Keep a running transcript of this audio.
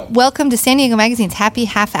welcome to San Diego Magazine's Happy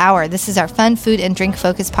Half Hour. This is our fun, food, and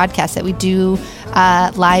drink-focused podcast that we do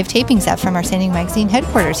live tapings at from our San Diego Magazine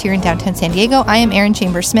headquarters here in downtown San Diego. I am Erin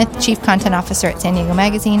Chambers-Smith, Chief Content Officer at San Diego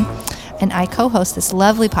Magazine, and I co-host this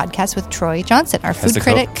lovely podcast with Troy Johnson, our food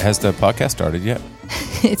critic. Has the podcast started yet?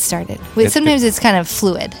 It started. Sometimes it's kind of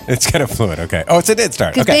fluid. It's kind of fluid, okay. Oh, it did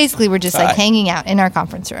start. Because okay. basically we're just like hanging out in our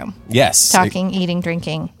conference room. Yes. Talking, eating,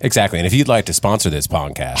 drinking. Exactly. And if you'd like to sponsor this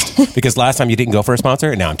podcast, because last time you didn't go for a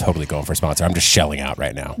sponsor, and now I'm totally going for a sponsor. I'm just shelling out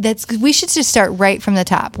right now. We should just start right from the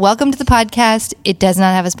top. Welcome to the podcast. It does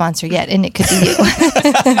not have a sponsor yet, and it could be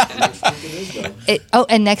you.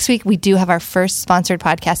 And next week we do have our first sponsored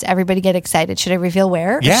podcast. Everybody get excited. Should I reveal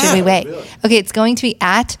where? Or should we wait? Okay, it's going to be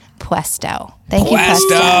at Puesto. Thank you,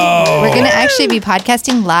 Puesto. We're going to actually be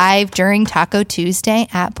podcasting live during Taco Tuesday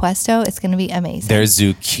at Puesto. It's going to be amazing. There's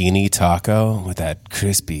zucchini taco with that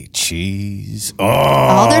crispy cheese. Oh.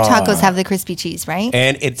 All their tacos have the crispy cheese, right?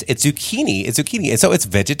 And it's zucchini. It's zucchini. And so it's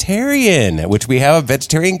vegetarian, which we have a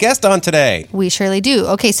vegetarian guest on today. We surely do.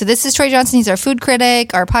 Okay, so this is Troy Johnson. He's our food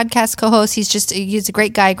critic, our podcast co-host. He's a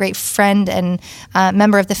great guy, great friend, and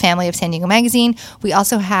member of the family of San Diego Magazine. We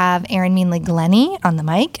also have Erin Meanley-Glenny on the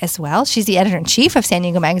mic as well. She's the editor-in-chief of San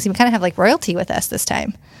Diego Magazine. We kind of have like royalty with us this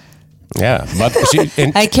time. Yeah.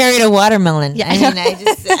 I carried a watermelon. Yeah.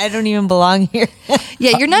 I don't even belong here.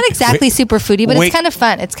 Yeah, you're not exactly super foodie, but it's kind of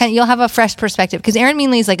fun. You'll have a fresh perspective because Erin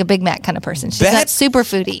Meanley is like a Big Mac kind of person. She's not super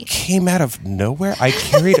foodie. Came out of nowhere. I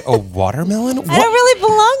carried a watermelon. I don't really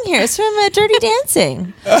belong here. It's from Dirty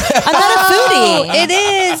Dancing. I'm not a foodie. Oh, it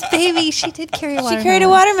is, baby. She did carry a watermelon. She carried a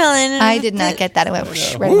watermelon. I did not get that. It went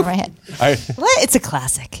right over my head. What? It's a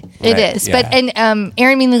classic. It is. Yeah. But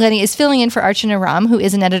Erin Meanley-Glenny is filling in for Archana Ram, who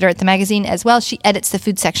is an editor at the magazine as well. She edits the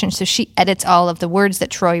food section, so she edits all of the words that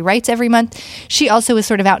Troy writes every month. She also is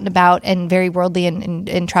sort of out and about and very worldly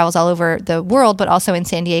and travels all over the world, but also in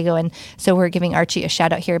San Diego. And so we're giving Archie a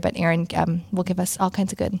shout out here, but Erin will give us all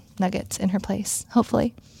kinds of good nuggets in her place,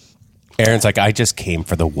 hopefully. Erin's like, I just came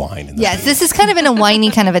for the wine. Yes, this is kind of in a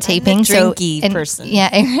winey kind of a taping. I'm a drinky person. Yeah,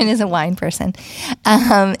 Erin is a wine person.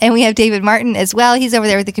 And we have David Martin as well. He's over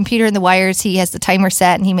there with the computer and the wires. He has the timer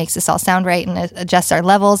set and he makes us all sound right and adjusts our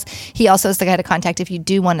levels. He also is the guy to contact if you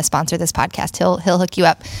do want to sponsor this podcast. He'll hook you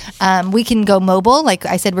up. We can go mobile. Like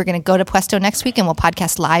I said, we're going to go to Puesto next week and we'll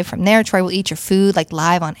podcast live from there. Troy will eat your food like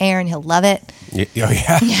live on air and he'll love it.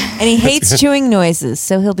 Yeah. And he hates chewing noises,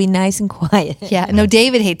 so he'll be nice and quiet. Yeah. No,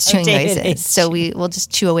 David hates chewing noises. So we'll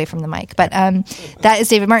just chew away from the mic. But that is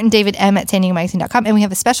David Martin, David M at SanDiegoMagazine.com. And we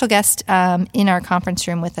have a special guest in our conference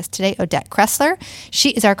room with us today, Odette Kressler. She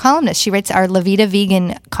is our columnist. She writes our La Vida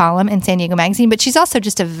Vegan column in San Diego Magazine, but she's also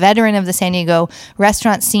just a veteran of the San Diego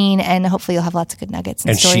restaurant scene, and hopefully you'll have lots of good nuggets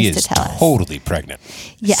and stories to tell us. And she is totally pregnant.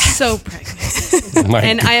 Yeah. So pregnant.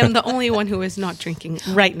 And I am the only one who is not drinking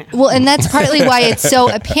right now. Well, and that's partly why it's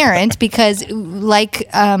so apparent because like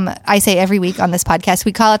I say every week on this podcast,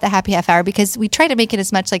 we call it the Happy Half Hour because we try to make it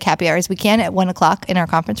as much like happy hour as we can at 1:00 in our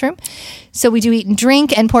conference room. So we do eat and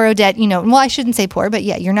drink, and poor Odette, well, I shouldn't say poor, but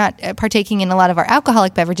yeah, you're not partaking in a lot of our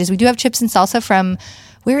alcoholic beverages. We do have chips and salsa from,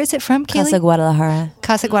 where is it from, Kaylee? Casa Guadalajara.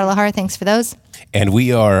 Casa Guadalajara, thanks for those. And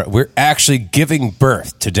we're actually giving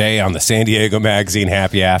birth today on the San Diego Magazine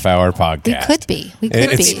Happy Half Hour podcast. We could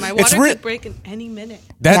be. My water could break in any minute.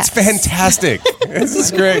 That's fantastic. This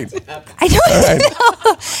is great. I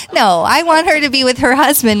know. No, I want her to be with her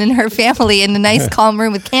husband and her family in a nice, calm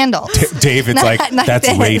room with candles. David's that's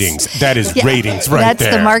this. Ratings. That is ratings right that's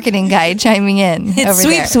there. That's the marketing guy chiming in. It's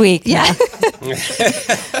sweeps week. Yeah.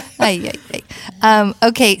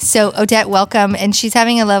 Okay, so Odette, welcome. And she's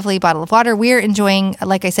having a lovely bottle of water. We're enjoying,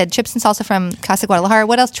 like I said, chips and salsa from Casa Guadalajara.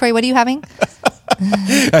 What else, Troy? What are you having?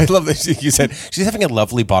 I love that you said she's having a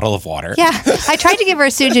lovely bottle of water. Yeah. I tried to give her a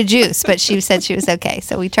suja juice, but she said she was okay.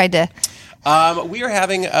 So we tried to. We are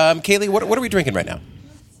having, Kaylee, what are we drinking right now?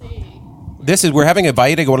 We're having a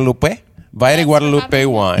Valle de Guadalupe. Valle de Guadalupe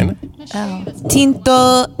wine. Oh.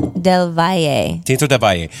 Tinto del Valle. Tinto del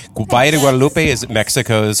Valle. Valle de Guadalupe is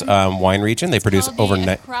Mexico's wine region. They produce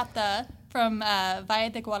overnight. Prata from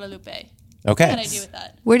Valle de Guadalupe. Okay. What can I do with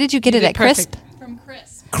that? Where did you get it at? Crisp? From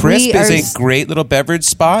Crisp. Crisp is a great little beverage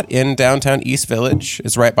spot in downtown East Village.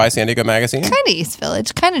 It's right by San Diego Magazine. Kind of East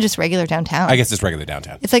Village. Kind of just regular downtown. I guess it's regular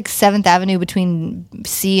downtown. It's like 7th Avenue between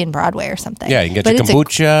C and Broadway or something. Yeah, you can get your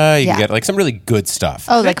kombucha. You can get like some really good stuff.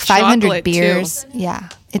 Oh, like 500 chocolate, beers. too. Yeah.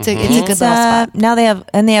 It's a good little spot. Now they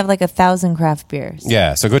have like 1,000 craft beers.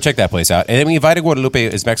 Yeah, so go check that place out. And I mean, Valle de Guadalupe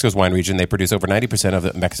is Mexico's wine region. They produce over 90%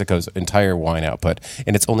 of Mexico's entire wine output,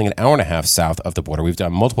 and it's only an hour and a half south of the border. We've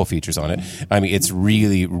done multiple features on it. I mean, it's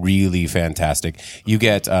really, really fantastic. You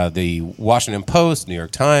get the Washington Post, New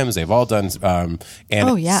York Times. They've all done, and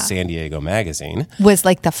San Diego Magazine Was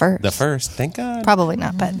like the first. the first. Thank God. Probably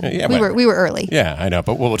not, but we were early. Yeah, I know,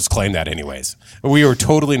 but we'll just claim that anyways. We were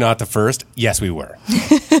totally not the first. Yes, we were.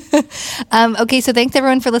 Okay, so thanks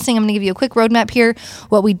everyone for listening. I'm going to give you a quick roadmap here.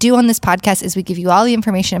 What we do on this podcast is we give you all the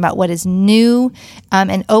information about what is new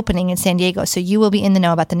and opening in San Diego. So you will be in the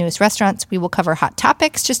know about the newest restaurants. We will cover hot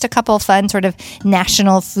topics, just a couple fun sort of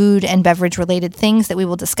national food and beverage related things that we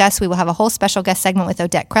will discuss. We will have a whole special guest segment with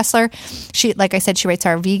Odette Kressler. She, like I said, she writes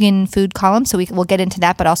our vegan food column, so we'll get into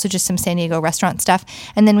that, but also just some San Diego restaurant stuff.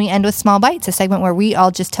 And then we end with Small Bites, a segment where we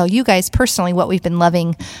all just tell you guys personally what we've been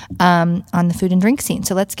loving on the food and drink scene.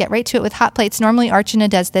 So let's get right to it with hot plates. Normally Archana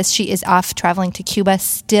does this. She is off traveling to Cuba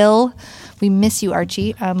still. We miss you,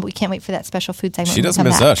 Archie. We can't wait for that special food segment. She doesn't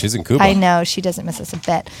miss us. She's in Cuba. I know. She doesn't miss us a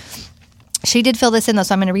bit. She did fill this in, though,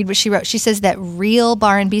 so I'm going to read what she wrote. She says that Real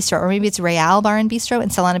Bar and Bistro, or maybe it's Real Bar and Bistro in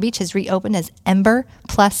Solana Beach, has reopened as Ember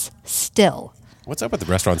Plus Still. What's up with the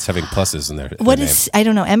restaurants having pluses in their What name? is, I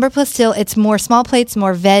don't know, Ember Plus Still. It's more small plates,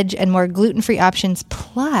 more veg, and more gluten-free options,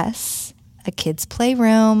 plus a kids'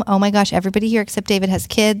 playroom. Oh my gosh, everybody here except David has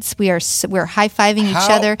kids. We're high-fiving each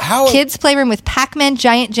other. Kids' playroom with Pac-Man,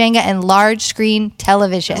 giant Jenga, and large screen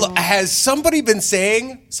television. Has somebody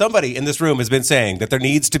in this room has been saying that there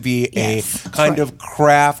needs to be a kind of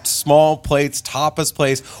craft, small plates, tapas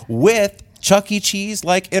place with Chuck E.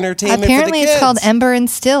 Cheese-like entertainment Apparently for the kids. it's called Ember and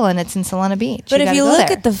Still, and it's in Solana Beach. But if you look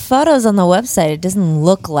at the photos on the website, it doesn't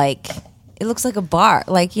look like... It looks like a bar,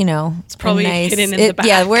 like, you know. It's probably hidden in the back.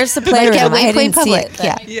 Yeah, where's the playroom? Like at I didn't Wakeway Public. see it.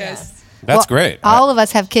 Yeah. Yes. That's great. All of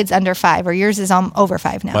us have kids under 5, or yours is over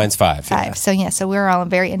 5 now. Mine's 5. 5. Yeah. So we're all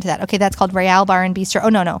very into that. Okay, that's called Real Bar and Bistro. Oh,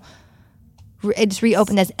 no. It's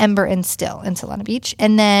reopened as Ember and Still in Solana Beach.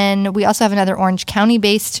 And then we also have another Orange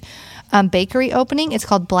County-based bakery opening. It's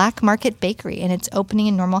called Black Market Bakery, and it's opening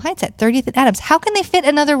in Normal Heights at 30th and Adams. How can they fit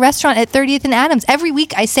another restaurant at 30th and Adams? Every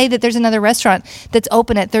week I say that there's another restaurant that's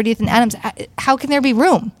open at 30th and Adams. How can there be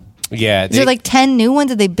room? Yeah. Is there like 10 new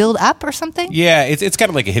ones that they build up or something? Yeah, it's kind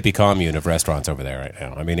of like a hippie commune of restaurants over there right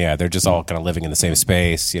now. I mean, yeah, they're just all kind of living in the same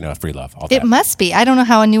space, free love, all that. It must be. I don't know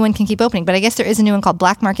how a new one can keep opening, but I guess there is a new one called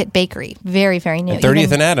Black Market Bakery. Very, very new. And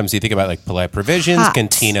 30th and Adams, you think about like Polite Provisions, Hot.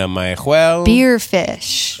 Cantina Mayajuel.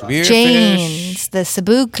 Beerfish, Jane's, the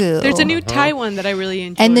Sabuku. There's a new Thai one that I really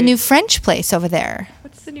enjoy. And the new French place over there.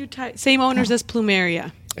 What's the new Thai? Same owners as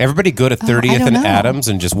Plumeria. Everybody go to 30th don't and know. Adams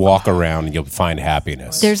and just walk around and you'll find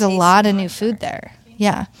happiness. There's a lot of new food there.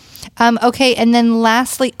 Yeah. Okay, and then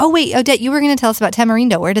lastly, Odette, you were going to tell us about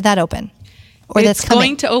Tamarindo. Where did that open? Or It's that's coming?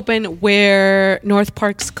 going to open where North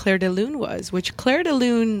Park's Claire de Lune was, which Claire de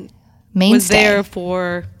Lune was Mainstay. there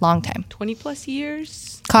for Long time. 20 plus years.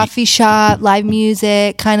 Coffee shop, live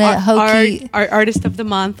music, kind of hokey. Our artist of the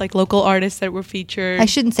month, like local artists that were featured. I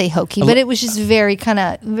shouldn't say hokey, but it was just very kind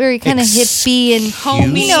of hippie and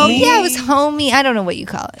Homey. Yeah, it was homey. I don't know what you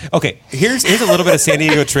call it. Okay, here's a little bit of San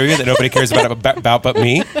Diego trivia that nobody cares about but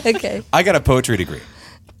me. Okay. I got a poetry degree.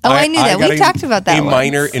 Oh, I knew that. We talked about that A once.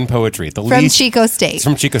 minor in poetry. From Chico State. It's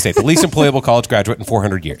from Chico State, the least employable college graduate in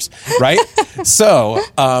 400 years, right? So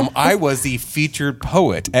I was the featured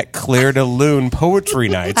poet at Claire de Lune Poetry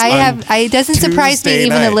Nights. It doesn't surprise me Tuesday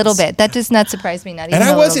even a little nights. bit. That does not surprise me, not even And a I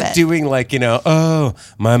little wasn't bit. doing like,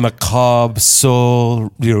 my macabre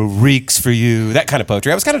soul, reeks for you, that kind of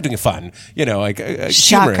poetry. I was kind of doing fun, like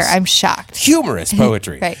Shocker. humorous. I'm shocked. Humorous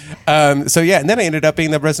poetry. Right. And then I ended up being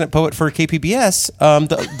the resident poet for KPBS,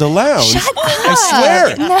 the Lounge. Shut up.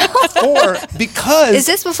 I swear. No. Or because Is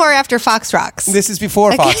this before or after Fox Rocks? this is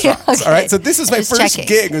before Fox Rocks. okay. All right. So this is my Just first checking.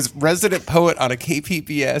 gig as resident poet on a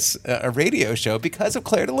KPBS a radio show because of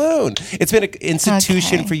Claire de Lune. It's been an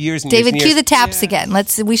institution Okay. for years and David, years and cue years. the taps again.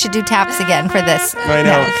 We should do taps again for this. I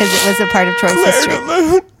know. Because it was a part of Troy's Claire history. de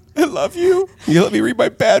Lune, I love you. You let me read my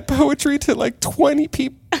bad poetry to like 20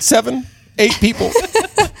 people, 8 people.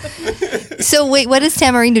 So wait, what is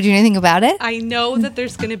Tamarindo? Do you know anything about it? I know that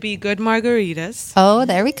there's going to be good margaritas. Oh,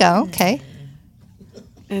 there we go. Okay.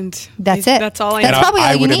 And That's it. That's all I That's know. probably all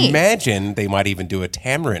I you would need. imagine they might even do a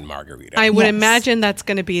tamarind margarita. I would Yes. imagine that's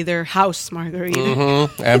going to be their house margarita.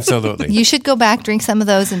 Mm-hmm. Absolutely. You should go back, drink some of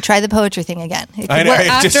those, and try the poetry thing again. It I could know. work. It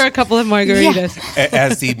After just- a couple of margaritas.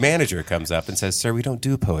 As the manager comes up and says, "Sir, we don't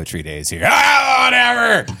do poetry days here."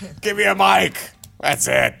 Whatever. Give me a mic. That's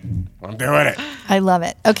it. I'm doing it. I love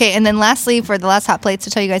it. Okay, and then lastly, for the last hot plates,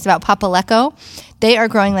 to tell you guys about Papalecco. They are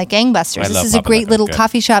growing like gangbusters. This is a great little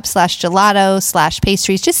coffee shop / gelato /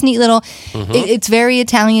 pastries. Just neat little. It's very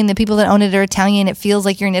Italian. The people that own it are Italian. It feels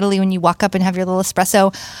like you're in Italy when you walk up and have your little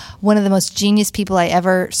espresso. One of the most genius people I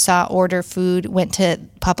ever saw order food went to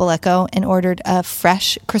Papalecco and ordered a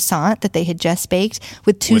fresh croissant that they had just baked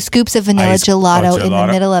with 2 scoops of vanilla gelato in the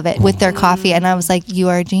middle of it with their coffee. And I was like, you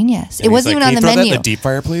are a genius. And it wasn't even on the Can you throw menu. that in the deep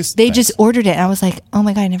fryer, please? They just ordered it. And I was like, oh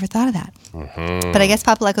my God, I never thought of that. But I guess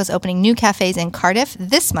Papalecco is opening new cafes in Cardiff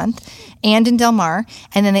this month and in Del Mar.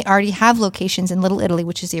 And then they already have locations in Little Italy,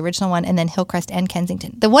 which is the original one, and then Hillcrest and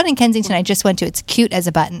Kensington. The one in Kensington I just went to, it's cute as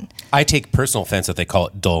a button. I take personal offense that they call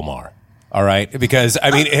it Dolmar. All right? Because,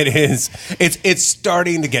 I mean, it's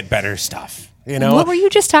starting to get better stuff. You know? What were you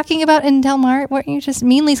just talking about in Del Mar? Weren't you just,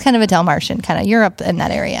 Meanly's kind of a Del Martian, kind of. You're up in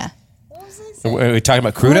that area. Are we talking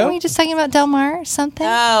about Weren't Crudo? we just talking about Del Mar or something?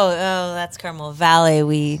 Oh, that's Carmel Valley.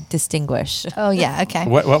 We distinguish. Oh, yeah, okay.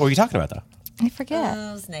 What were you talking about, though? I forget.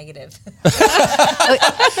 It was negative.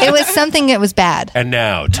 It was something that was bad. And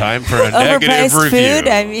now, time for a negative Overpriced review. food.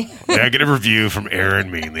 I mean, Negative review from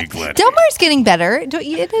Aaron Meanly Glenn. Del Mar's getting better. It is a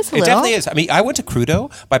It little. definitely is. I mean, I went to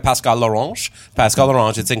Crudo by Pascal L'Orange. Pascal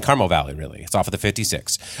L'Orange, it's in Carmel Valley, really. It's off of the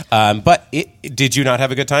 56. But did you not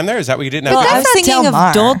have a good time there? Is that what you didn't have? But a good I time? was not thinking Del Mar.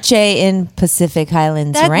 of Dolce in Pacific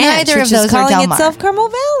Highlands That- Ranch, neither which of those is are calling Del Mar. itself Carmel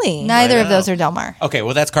Valley. Neither I of those know. are Del Mar. Okay,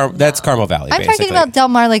 well, that's Carmel Valley, I'm basically. talking about Del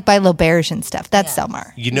Mar like by L'Auberge and stuff. That's Del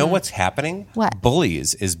Mar. You know what's happening? What?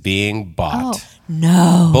 Bullies is being bought. Oh.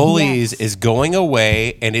 No. Bullies is going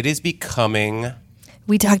away, and it is becoming...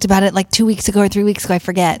 We talked about it like 2 weeks ago or 3 weeks ago. I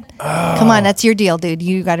forget. Come on, that's your deal, dude.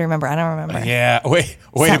 You got to remember. I don't remember. Yeah. Wait,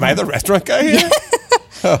 am I the restaurant guy here?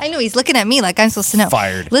 I know he's looking at me like I'm supposed to know.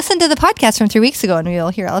 Fired. Listen to the podcast from 3 weeks ago, and we'll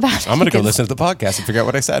hear all about it. I'm going to go Because listen to the podcast and figure out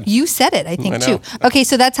what I said. You said it, I think, I know. too. Okay,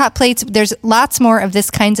 so that's Hot Plates. There's lots more of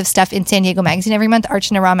this kinds of stuff in San Diego Magazine every month.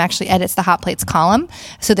 Archie Naram actually edits the Hot Plates column.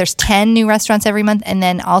 So there's 10 new restaurants every month. And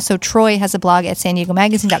then also Troy has a blog at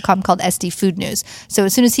sandiegomagazine.com called SD Food News. So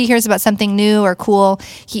as soon as he hears about something new or cool,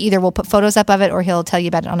 he either will put photos up of it or he'll tell you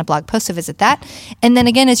about it on a blog post. So visit that. And then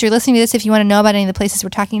again, as you're listening to this, if you want to know about any of the places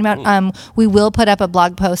we're talking about, we will put up a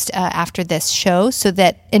blog post after this show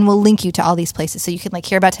and we'll link you to all these places so you can like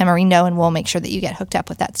hear about Tamarindo and we'll make sure that you get hooked up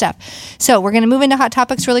with that stuff. So we're going to move into hot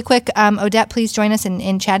topics really quick. Odette, please join us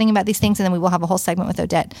in chatting about these things, and then we will have a whole segment with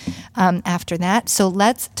Odette after that. So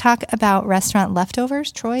let's talk about restaurant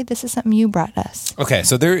leftovers. Troy, this is something you brought us. Okay,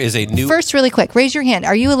 so there is a new... First, really quick, raise your hand.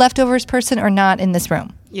 Are you a leftovers person or not in this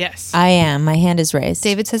room? Yes. I am. My hand is raised.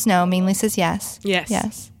 David says no. Meanly says yes. Yes.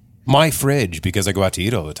 Yes. My fridge, because I go out to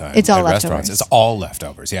eat all the time. It's all at leftovers. restaurants. It's all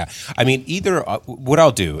leftovers. Yeah. I mean, either what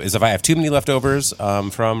I'll do is if I have too many leftovers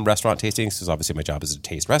from restaurant tastings, because obviously my job is to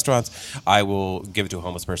taste restaurants, I will give it to a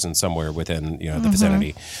homeless person somewhere within the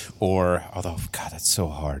vicinity. Or although God, that's so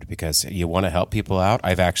hard because you want to help people out.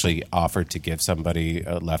 I've actually offered to give somebody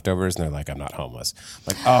leftovers, and they're like, "I'm not homeless."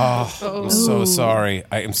 I'm like, I'm so sorry.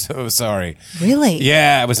 I am so sorry. Really?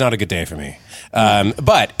 Yeah, it was not a good day for me.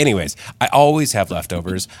 But anyways, I always have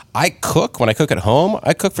leftovers. I cook when I cook at home.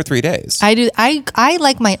 I cook for 3 days. I do. I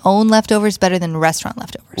like my own leftovers better than restaurant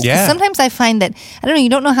leftovers. 'Cause Yeah. sometimes I find that I don't know. You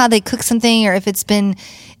don't know how they cook something, or if it's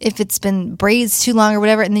been braised too long or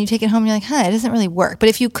whatever, and then you take it home and you're like, it doesn't really work. But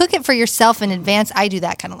if you cook it for yourself in advance, I do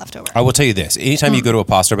that kind of leftover. I will tell you this: anytime you go to a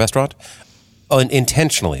pasta restaurant,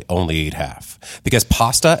 intentionally only eat half, because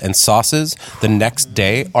pasta and sauces the next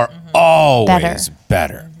day are always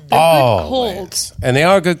better. cold. And they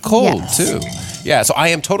are good cold, Yes. too. Yeah, so I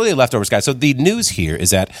am totally a leftovers guy. So the news here is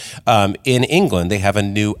that in England, they have a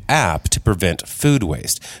new app to prevent food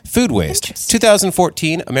waste. Food waste.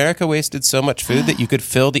 2014, America wasted so much food that you could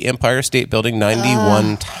fill the Empire State Building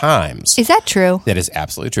 91 times. Is that true? That is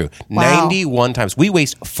absolutely true. Wow. 91 times. We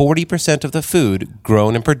waste 40% of the food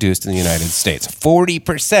grown and produced in the United States.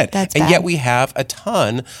 40%. That's and bad. yet we have a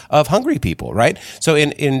ton of hungry people, right? So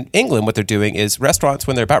in England, what they're doing is restaurants,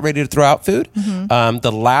 when they're about ready to throw out food,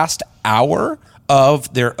 the last hour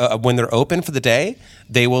of their when they're open for the day,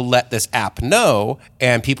 they will let this app know,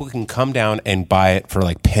 and people can come down and buy it for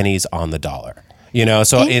like pennies on the dollar.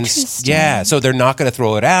 So Interesting. so they're not going to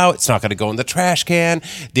throw it out. It's not going to go in the trash can.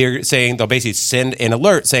 They're saying they'll basically send an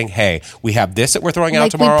alert saying, "Hey, we have this that we're throwing out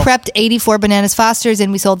Like tomorrow." we prepped 84 Bananas Fosters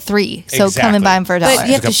and we sold 3. So come and buy them for $1. But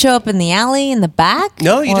you have to show up in the alley in the back?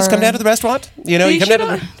 No, you just Or- come down to the restaurant. You They come should,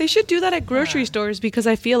 down to they should do that at grocery stores, because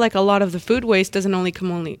I feel like a lot of the food waste doesn't only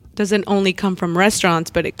come from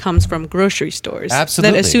restaurants, but it comes from grocery stores.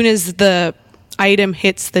 Absolutely. That as soon as the item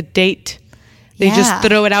hits the date, they Yeah. just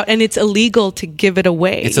throw it out, and it's illegal to give it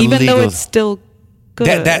away, It's even though illegal. it's still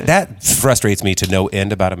Good. That frustrates me to no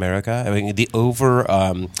end about America. I mean, the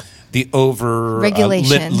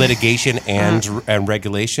Regulation. litigation and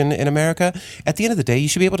regulation in America. At the end of the day, you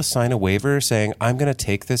should be able to sign a waiver saying, "I'm going to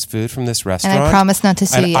take this food from this restaurant, And I promise not to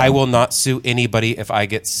sue and you. I will not sue anybody if I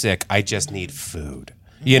get sick. I just need food."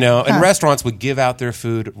 You know, and restaurants would give out their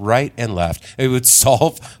food right and left. It would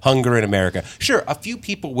solve hunger in America. Sure, a few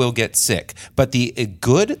people will get sick, but the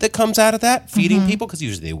good that comes out of that, feeding people, because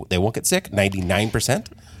usually they won't get sick, 99%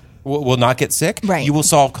 will not get sick, Right. you will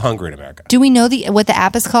solve hunger in America. Do we know what the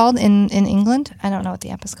app is called in England? I don't know what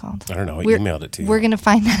the app is called. I don't know. I We're- emailed it to you. We're going to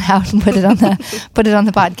find that out and put it on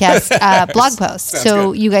the podcast blog post,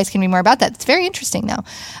 so you guys can read more about that. It's very interesting now.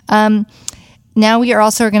 Now we are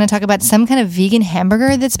also going to talk about some kind of vegan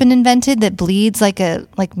hamburger that's been invented that bleeds like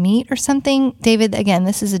meat or something. David, again,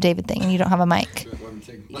 this is a David thing, and you don't have a mic.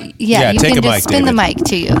 Yeah, you take can a just mic, spin the David. mic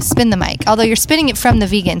to you. Spin the mic. Although you're spinning it from the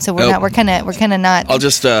vegan, so we're Nope. not. We're kind of not. I'll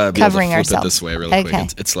just be able to covering flip ourselves it this way real Okay.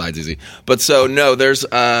 quick. It slides easy. But so no, there's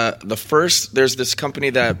there's this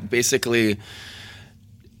company that basically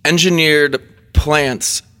engineered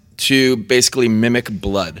plants to basically mimic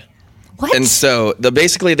blood. What? And so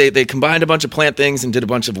basically they combined a bunch of plant things and did a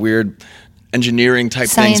bunch of weird engineering type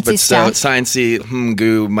things, Sciencey but so stuff. sciencey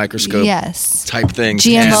goo microscope Yes. type things.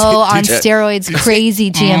 GMO And- on Yeah. steroids,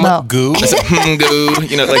 crazy GMO. Goo. Goo,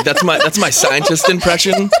 you know, like that's my scientist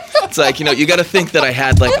impression. It's like, you know, you got to think that I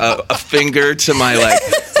had like a finger to my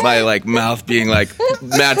mouth, being like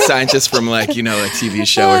mad scientist from like, you know, a TV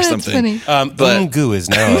show Oh, or that's something. funny. But- Goo is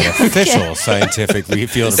now an official scientific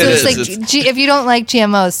field. So It it's is. like if you don't like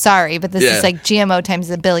GMOs, sorry, but this Yeah. is like GMO times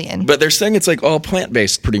a billion. But they're saying it's like all plant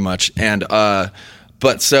based pretty much, and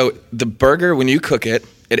but so the burger, when you cook it,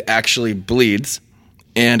 it actually bleeds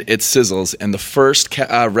and it sizzles. And the first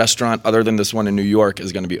restaurant other than this one in New York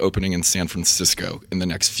is going to be opening in San Francisco in the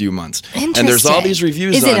next few months. Interesting. And there's all these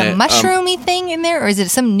reviews Is on it a mushroomy thing in there, or is it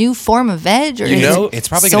some new form of veg? Or You is know, it It's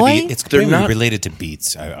probably soy? going to be. It's They're probably not- related to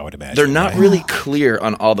beets. I would imagine. They're not right? really clear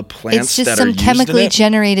on all the plants It's just that are some used in chemically it.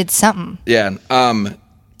 generated something. Yeah.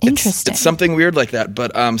 Interesting. It's something weird like that.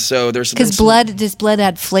 But so there's Because does blood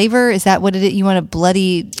add flavor? Is that what it is? You want a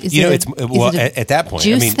bloody? Is You know, it it's a- is well it a at that point.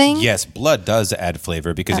 juice I mean, thing? yes, blood does add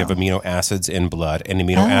flavor because you have amino acids in blood, and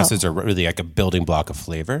amino acids are really like a building block of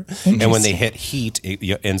flavor. And when they hit heat,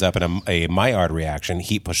 it ends up in a Maillard reaction.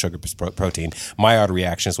 Heat plus sugar plus protein. Maillard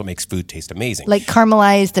reaction is what makes food taste amazing. like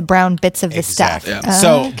caramelize the brown bits of the Exactly. stuff.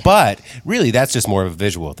 So, but really, that's just more of a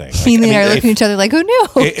visual thing. Like, Me and I Leah mean, are looking at each other like, who knew?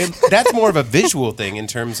 that's more of a visual thing in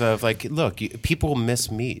terms of like, look, people miss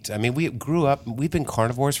meat. I mean, we've been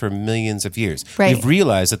carnivores for millions of years. Right. We've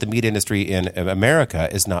realized that the meat industry in America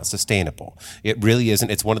is not sustainable. It really isn't.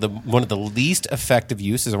 It's one of the least effective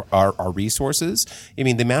uses of our resources. I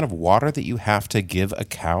mean, the amount of water that you have to give a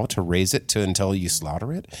cow to raise it until you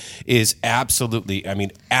slaughter it is absolutely, I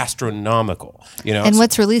mean, astronomical. You know, and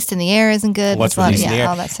what's released in the air isn't good. what's It's a lot of- released in the air,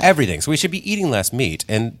 all that stuff. everything. So we should be eating less meat,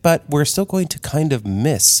 but we're still going to kind of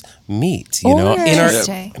miss meat, you know,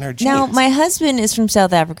 Interesting. in our genes. Now, my husband is from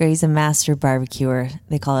South Africa. He's a master barbecuer.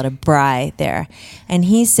 They call it a braai there. And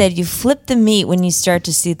he said you flip the meat when you start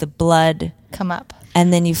to see the blood, Come up.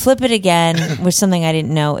 and then you flip it again, which is something I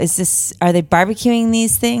didn't know. Are they barbecuing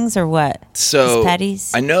these things or what? So These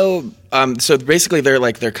patties? I know. So basically,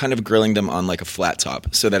 they're kind of grilling them on like a flat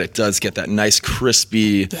top, so that it does get that nice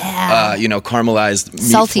crispy, Yeah. caramelized meat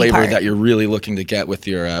Salty flavor part. that you're really looking to get with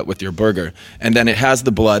your burger. And then it has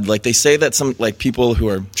the blood. Like they say that some like people who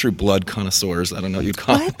are true blood connoisseurs, I don't know what you'd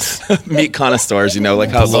call meat connoisseurs, you know, like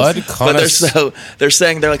how Blood but they're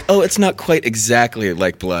saying they're like, oh, it's not quite exactly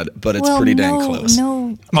like blood, but it's pretty dang close.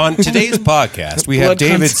 No, On today's podcast, we have Blood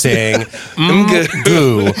David cons- saying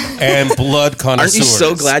goo and blood connoisseurs. Aren't you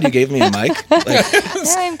so glad you gave me a mic? Like,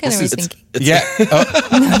 I'm kind of rethinking. Yeah.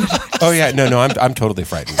 Oh yeah. No. I'm totally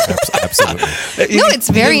frightened. Absolutely. No, it's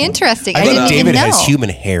very interesting. I I think didn't David even know. has human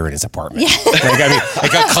hair in his apartment.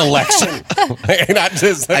 Like a collection. Not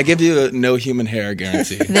just. I give you a no human hair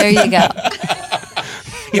guarantee. There you go.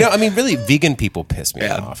 I mean, really, vegan people piss me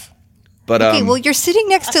off. But Okay, well, you're sitting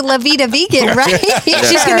next to La Vida Vegan, right?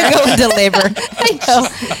 She's going to go into labor. I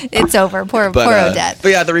know. It's over. Poor Odette. But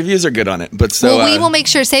yeah, the reviews are good on it. But so Well, we will make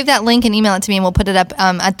sure, save that link and email it to me, and we'll put it up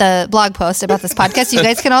at the blog post about this podcast. You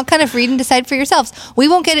guys can all kind of read and decide for yourselves. We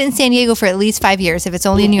won't get it in San Diego for at least 5 years if it's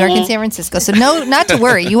only in New York and San Francisco. So no, not to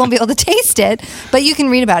worry. You won't be able to taste it, but you can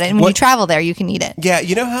read about it. And when you travel there, you can eat it. Yeah,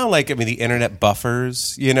 you know how the internet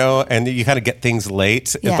buffers, and you kind of get things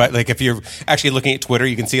late. Yeah. But like if you're actually looking at Twitter,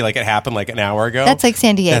 you can see like it happened happened like an hour ago. That's like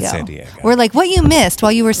San Diego. That's San Diego. We're like, what you missed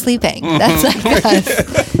while you were sleeping. That's like us.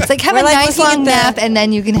 It's like have We're a like, nice look at long that. nap and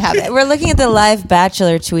then you can have it. We're looking at the live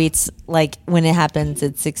Bachelor tweets, like when it happens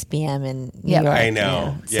at 6 p.m. in New Yep. York. I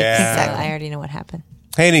know. So Yeah. I already know what happened.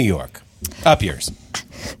 Hey, New York. Up yours.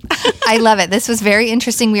 I love it. This was very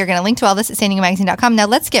interesting. We are going to link to all this at SanDiegoMagazine.com. Now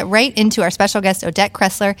let's get right into our special guest, Odette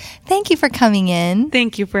Kressler. Thank you for coming in.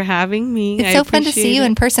 Thank you for having me. It's so fun to see you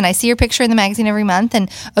in person. I see your picture in the magazine every month,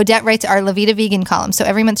 and Odette writes our La Vida Vegan column. So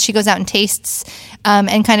every month she goes out and tastes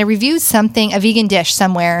and kind of reviews something, a vegan dish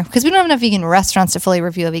somewhere, because we don't have enough vegan restaurants to fully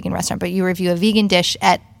review a vegan restaurant, but you review a vegan dish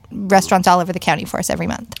at restaurants all over the county for us every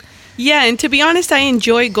month. Yeah, and to be honest, I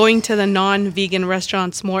enjoy going to the non-vegan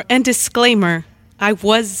restaurants more. And disclaimer, I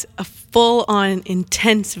was a full-on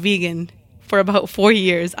intense vegan for about 4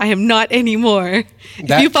 years. I am not anymore.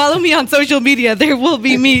 If you follow me on social media, there will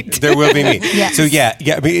be meat. There will be meat. Yes. So yeah.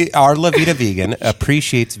 I mean, our La Vida Vegan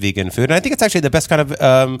appreciates vegan food, and I think it's actually the best kind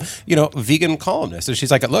of vegan columnist. So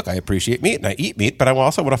she's like, look, I appreciate meat and I eat meat, but I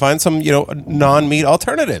also want to find some non-meat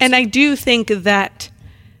alternatives. And I do think that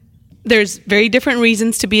there's very different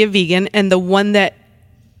reasons to be a vegan, and the one that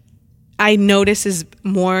I notice is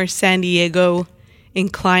more San Diego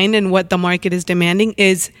inclined and what the market is demanding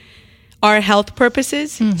is our health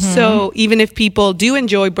purposes. So even if people do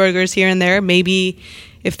enjoy burgers here and there, maybe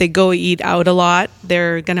if they go eat out a lot,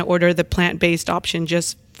 they're going to order the plant-based option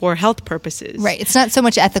just for health purposes. Right. It's not so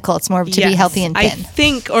much ethical. It's more to be Yes. healthy and I thin.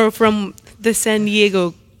 think, or from the San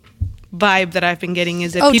Diego vibe that I've been getting,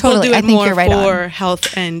 is that Oh, people totally. do I it think more you're right for on.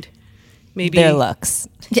 health and maybe Their looks.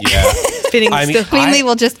 yeah. fitting I mean, stuff. Mainly,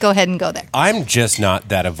 we'll just go ahead and go there. I'm just not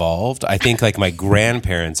that evolved. I think like my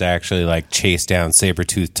grandparents actually like chased down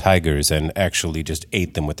saber-toothed tigers and actually just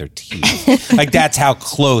ate them with their teeth. Like that's how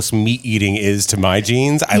close meat eating is to my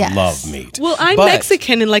genes. I Yes. love meat. Well, I'm But-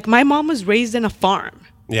 Mexican, and like my mom was raised in a farm,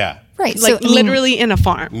 Yeah. Right. like so, I mean, literally in a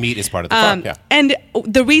farm. Meat is part of the farm. Yeah. And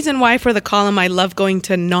the reason why for the column I love going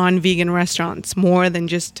to non-vegan restaurants more than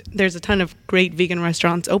just there's a ton of great vegan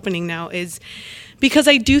restaurants opening now is because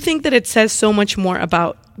I do think that it says so much more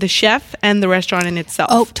about the chef and the restaurant in itself.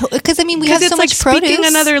 Oh, because I mean, we have Because so it's like much produce. speaking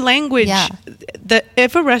another language. Yeah.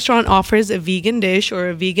 If a restaurant offers a vegan dish or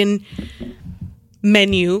a vegan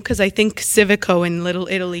menu, because I think Civico in Little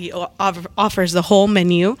Italy offers the whole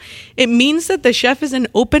menu, it means that the chef is an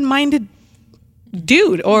open-minded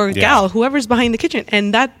dude or gal, whoever's behind the kitchen,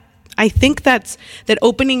 and that. I think that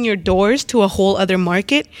opening your doors to a whole other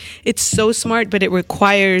market, it's so smart, but it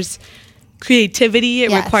requires creativity. It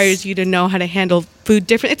Yes. requires you to know how to handle food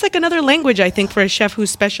different. It's like another language, I think, for a chef who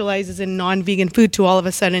specializes in non-vegan food to all of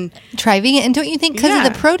a sudden. Try vegan. And don't you think because of Yeah.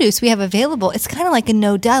 the produce we have available, it's kind of like a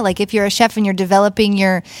no duh. Like if you're a chef and you're developing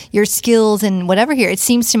your skills and whatever here, it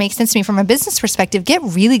seems to make sense to me from a business perspective. Get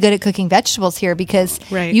really good at cooking vegetables here because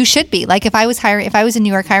Right. you should be. Like if I was in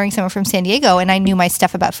New York hiring someone from San Diego and I knew my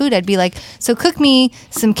stuff about food, I'd be like, so cook me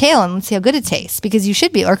some kale and let's see how good it tastes because you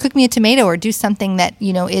should be. Or cook me a tomato or do something that,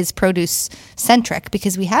 is produce centric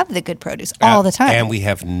because we have the good produce all the time. And we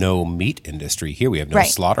have no meat industry here. We have no Right.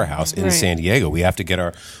 slaughterhouse in Right. San Diego. We have to get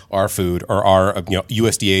our food or our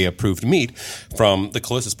USDA approved meat from the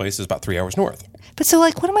closest place is about 3 hours north. But so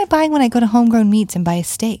like, what am I buying when I go to Homegrown Meats and buy a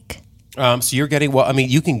steak? So you're getting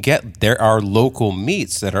you can get there are local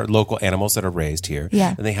meats that are local animals that are raised here,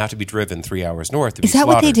 Yeah. and they have to be driven 3 hours north to be Is that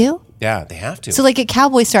what they slaughtered. do? Yeah, they have to. So like at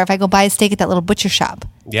Cowboy Store, if I go buy a steak at that little butcher shop,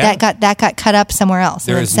 Yeah. that got cut up somewhere else.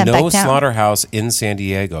 There and then is sent no back down. slaughterhouse in San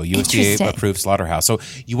Diego, USDA Interesting. approved slaughterhouse. So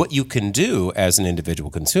what you can do as an individual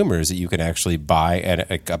consumer is that you can actually buy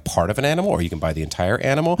a part of an animal or you can buy the entire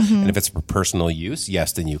animal. Mm-hmm. And if it's for personal use,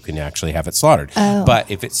 yes, then you can actually have it slaughtered. Oh. But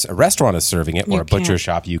if it's a restaurant is serving it or You a butcher can't.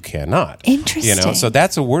 shop, you cannot. Interesting. So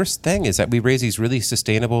that's the worst thing is that we raise these really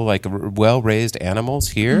sustainable, like well-raised animals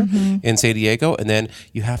here Mm-hmm. in San Diego, and then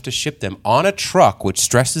you have to ship them on a truck, which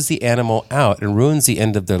stresses the animal out and ruins the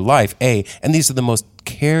end of their life. And these are the most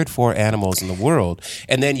cared for animals in the world.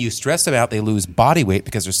 And then you stress them out, they lose body weight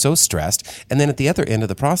because they're so stressed. And then at the other end of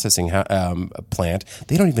the processing plant,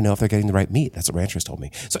 they don't even know if they're getting the right meat. That's what ranchers told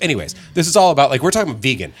me. So anyways, this is all about, we're talking about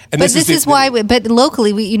vegan. And But this is why, but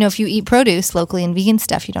locally, if you eat produce locally and vegan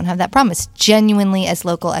stuff, you don't have that problem. It's genuinely as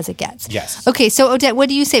local as it gets. Yes. Okay, so Odette, what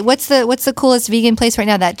do you say? What's the coolest vegan place right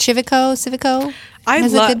now? That Civico? I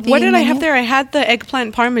has a love. good What vegan did I menu? have there? I had the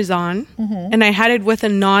eggplant parmesan, and I had it with a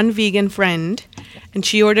non-vegan friend, and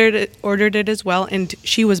she ordered it as well, and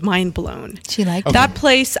she was mind blown. She liked it. That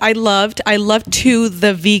place. I loved. I loved too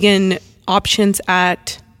the vegan options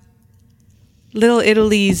at Little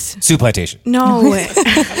Italy's. Soup plantation. No,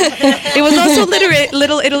 it was also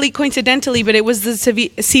Little Italy coincidentally, but it was the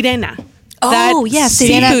Sirena. Oh, yes,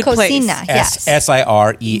 Sirena seafood place. Cocina. Yes.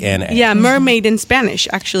 Sirena. Yeah, mermaid in Spanish,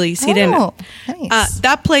 actually, Sirena. Oh, nice.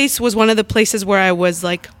 That place was one of the places where I was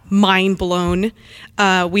like mind blown.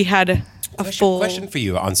 We had a full Question for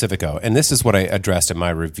you on Civico, and this is what I addressed in my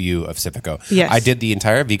review of Civico. Yes. I did the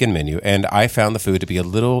entire vegan menu, and I found the food to be a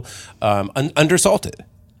little undersalted.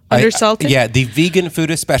 Undersalted? Yeah, the vegan food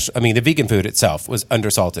the vegan food itself was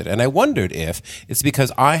undersalted. And I wondered if it's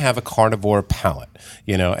because I have a carnivore palate,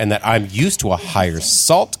 and that I'm used to a higher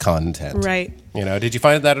salt content. Right. Did you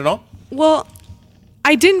find that at all? Well,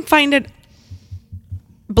 I didn't find it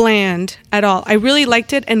bland at all. I really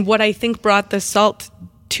liked it, and what I think brought the salt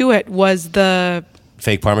to it was the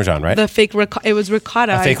Fake Parmesan, right? fake ricotta. It was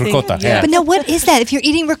ricotta. A fake I think. ricotta, yeah. But now, what is that? If you're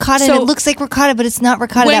eating ricotta and So- it looks like ricotta, but it's not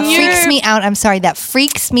ricotta, When that freaks you're- me out. I'm sorry, that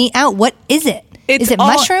freaks me out. What is it? Is it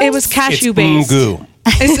mushrooms? It was cashew It's based. mgoo.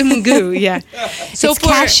 It's mgoo, yeah. So It's for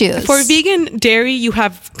cashews. for vegan dairy, you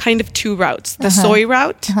have kind of two routes: the soy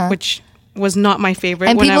route, which was not my favorite.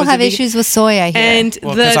 And when I people was a have vegan, issues with soy, I hear. and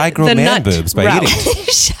Well, because I grow the man nut boobs by route. eating.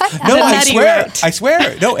 Shut up. No, The I nutty swear. route. I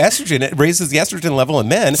swear. No, estrogen. It raises the estrogen level in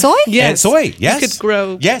men. Soy? Yes. And soy. Yes. You could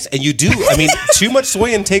grow- Yes, and you do. I mean, too much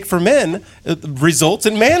soy intake for men results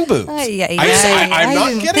in man boobs. I'm I not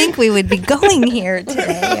didn't kidding. think we would be going here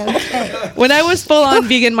today. Okay. When I was full on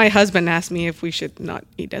vegan, my husband asked me if we should not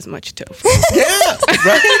eat as much tofu. Yeah,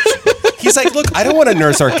 right. He's like, look, I don't want to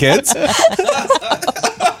nurse our kids.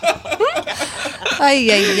 Ay,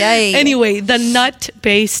 ay, ay. Anyway, the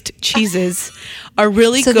nut-based cheeses are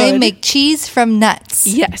really So good. they make cheese from nuts.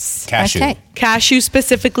 yes. Cashew. Okay. Cashew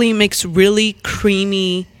specifically makes really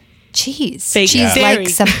creamy. Cheese. Fake Cheese dairy. like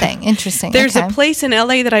something. Interesting. There's okay. a place in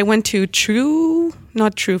LA that I went to,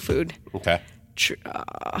 not True Food. Okay. True,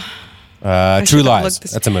 True should have Lies. looked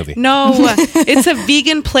this- That's a movie. No, it's a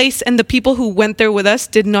vegan place, and the people who went there with us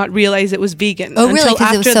did not realize it was vegan. Oh, really? until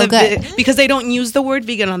 'Cause it was after so the good. because they don't use the word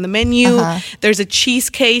vegan on the menu. There's a cheese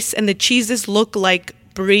case, and the cheeses look like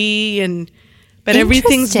brie, but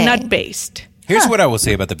everything's Interesting. nut based. Here's what I will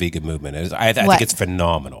say about the vegan movement is I think What? it's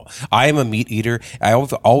phenomenal. I am a meat eater.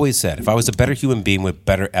 I've always said if I was a better human being with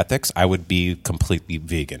better ethics, I would be completely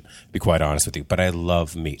vegan, to be quite honest with you. But I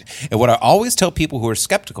love meat. And what I always tell people who are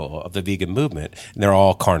skeptical of the vegan movement, and they're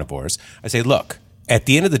all carnivores, I say, look, at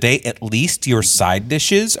the end of the day, at least your side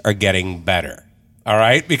dishes are getting better. All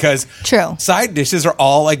right? Because True. side dishes are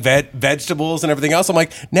all like vegetables and everything else. I'm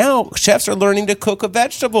like, now chefs are learning to cook with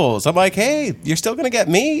vegetables. I'm like, hey, you're still going to get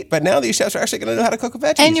meat, but now these chefs are actually going to know how to cook a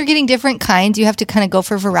veggie. And you're getting different kinds. You have to kind of go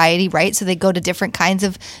for variety, right? So they go to different kinds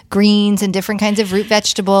of greens and different kinds of root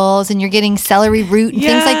vegetables, and you're getting celery root and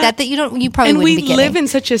things like Yeah. that you probably And wouldn't we be getting. live in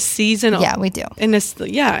such a seasonal. Yeah, we do.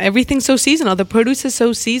 Everything's so seasonal. The produce is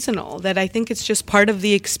so seasonal that I think it's just part of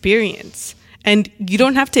the experience. And you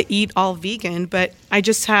don't have to eat all vegan, but I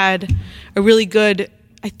just had a really good,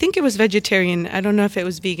 I think it was vegetarian. I don't know if it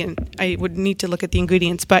was vegan. I would need to look at the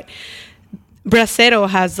ingredients, but Bracero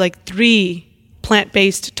has like 3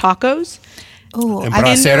 plant-based tacos. Oh, And I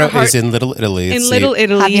mean, Bracero is in Little Italy. In It's Little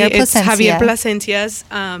Italy, Javier it's Plasencia. Javier Plasencia's.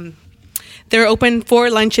 They're open for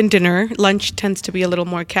lunch and dinner. Lunch tends to be a little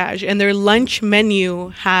more cash, and their lunch menu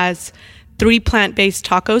has 3 plant-based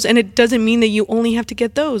tacos, and it doesn't mean that you only have to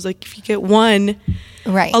get those. Like if you get one,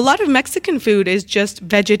 right. a lot of Mexican food is just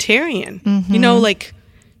vegetarian. Mm-hmm. You know, like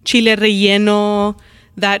chile relleno,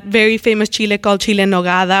 that very famous chile called chile en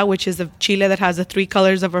nogada, which is a chile that has the 3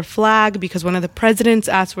 colors of our flag because one of the presidents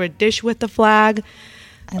asked for a dish with the flag.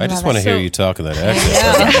 I just love want to it. hear So- you talk in that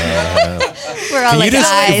accent. We're all Can like you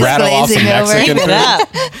just eyes rattle off some glazing over.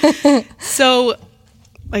 Mexican food? So,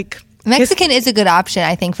 like Mexican is a good option,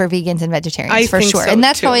 I think, for vegans and vegetarians I for think sure. so, And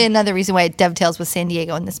that's too. probably another reason why it dovetails with San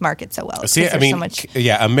Diego in this market so well. See, because I there's mean, so much.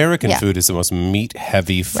 American Yeah. food is the most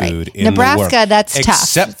meat-heavy food Right. in Nebraska, the world. that's tough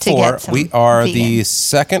Except to for get some we are the vegan.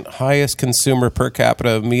 second highest consumer per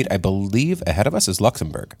capita of meat. I believe ahead of us is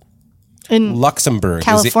Luxembourg. In Luxembourg,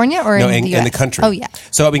 California or no, in the in the US? country? Oh, yeah.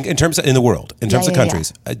 So I mean, in terms of in the world, in terms of yeah, yeah.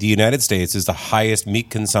 countries, the United States is the highest meat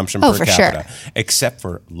consumption Oh, per for capita, sure. except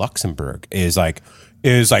for Luxembourg is like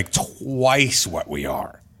twice what we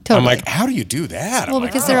are. I'm Totally. like, how do you do that? well, I'm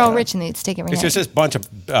like, because oh, they're all God. rich and they eat steak every It's night. just this bunch of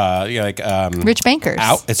Rich bankers.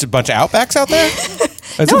 It's a bunch of Outbacks out there.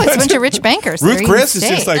 No, it's a bunch of rich bankers. that are Ruth eating Chris is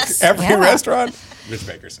just like steaks. every Yeah. restaurant. Rich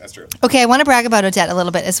bakers. That's true. Okay, I want to brag about Odette a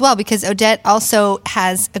little bit as well, because Odette also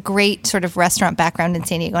has a great sort of restaurant background in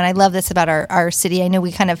San Diego. And I love this about our city. I know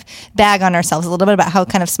we kind of bag on ourselves a little bit about how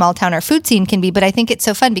kind of small town our food scene can be, but I think it's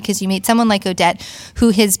so fun because you meet someone like Odette, who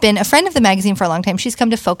has been a friend of the magazine for a long time. She's come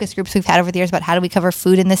to focus groups we've had over the years about how do we cover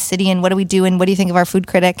food in this city and what do we do and what do you think of our food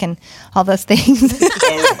critic and all those things.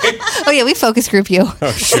 Oh yeah, we focus group you.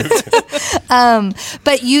 Oh, shoot.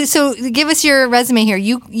 But so give us your resume here.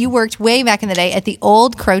 You worked way back in the day at the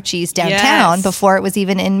old Croce's downtown Yes. before it was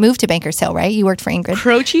even moved to Bankers Hill, right? You worked for Ingrid.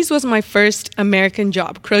 Croce's was my first American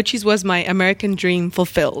job. Croce's was my American dream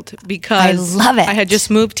fulfilled because I love it. I had just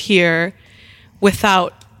moved here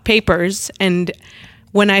without papers, and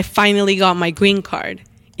when I finally got my green card,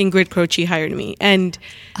 Ingrid Croce hired me, and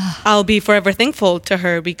I'll be forever thankful to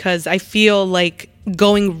her because I feel like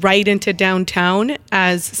going right into downtown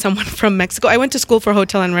as someone from Mexico. I went to school for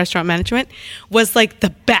hotel and restaurant management, was like the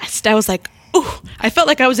best. I was like, ooh, I felt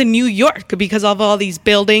like I was in New York because of all these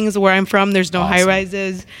buildings where I'm from. There's no high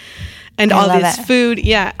rises and I all love this it. food.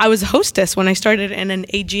 Yeah, I was a hostess when I started and an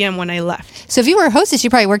AGM when I left. So if you were a hostess, you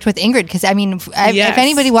probably worked with Ingrid because I mean, Yes. if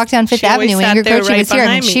anybody walked down Fifth She always Avenue and sat Ingrid there Croce right was here, I mean,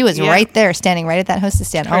 behind me. she was Yeah. right there, standing right at that hostess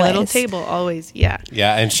stand. Her always. little table, always. Yeah.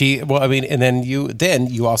 Yeah, and and then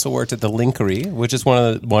you also worked at the Linkery, which is one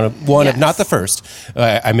of Yes. not the first.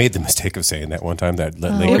 I made the mistake of saying that one time that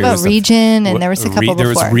Linkery What about was the- Region? And there was a couple There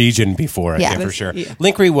before. was Region before, Yeah. for sure. Yeah.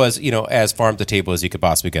 Linkery was, as farm to table as you could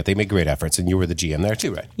possibly get. They made great efforts, and you were the GM there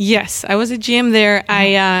too, right? Yes, I was a GM there.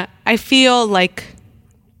 I feel like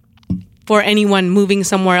for anyone moving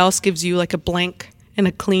somewhere else gives you like a blank and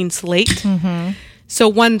a clean slate. So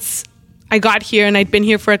once I got here and I'd been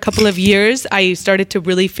here for a couple of years, I started to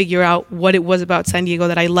really figure out what it was about San Diego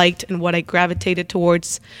that I liked and what I gravitated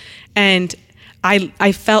towards. And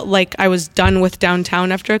I felt like I was done with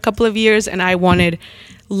downtown after a couple of years, and I wanted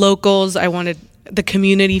locals. I wanted the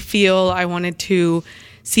community feel. I wanted to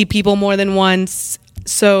see people more than once.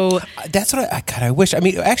 So That's what I wish. I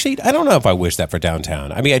mean, actually, I don't know if I wish that for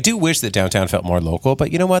downtown. I mean, I do wish that downtown felt more local,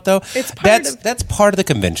 but you know what, though? It's part That's part of the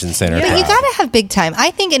convention center. But you crowd. got to have big time. I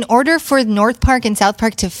think in order for North Park and South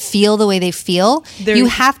Park to feel the way they feel, There- you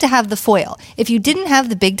have to have the foil. If you didn't have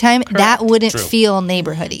the big time, that wouldn't True. feel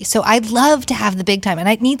neighborhoody. So I'd love to have the big time, and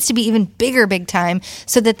it needs to be even bigger big time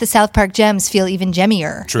so that the South Park gems feel even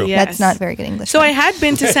gemmier. True. Yes. That's not very good English. So I had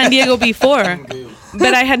been to San Diego before,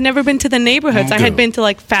 but I had never been to the neighborhoods. I had been to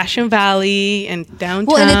like Fashion Valley and downtown.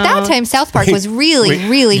 well, and at that time, South Park was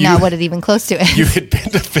really not what it even close to it. You had been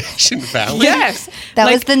to Fashion Valley? Yes, That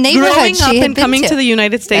was the neighborhood Growing she up had and been coming to. to the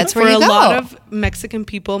United States That's where for you a go. lot of Mexican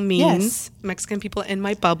people means Yes. Mexican people in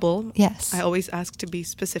my bubble. Yes. I always ask to be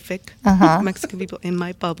specific. Uh-huh. Mexican people in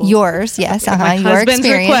my bubble. Yours, yes, My your husband's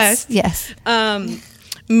experience, request. yes.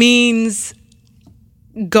 Means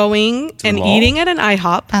going and mall? eating at an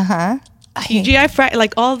IHOP. Uh-huh. TGI Friday,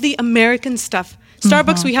 like all the American stuff.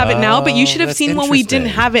 Starbucks, we have it now, but you should have that's seen when we didn't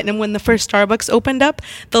interesting. have it. And when the first Starbucks opened up,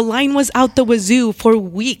 the line was out the wazoo for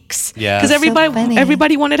weeks. Yeah. because So funny.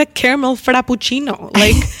 everybody wanted a caramel frappuccino.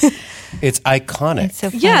 Like, It's iconic. It's so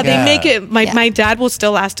funny. yeah, they Yeah. make it. My dad will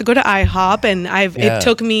still ask to go to IHOP, and Yeah. it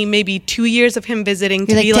took me maybe 2 years of him visiting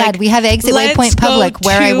to You're be like, like, "Dad, we have eggs at "Let's Waypoint go Public,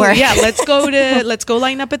 where I work." Yeah, let's go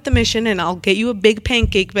line up at the Mission, and I'll get you a big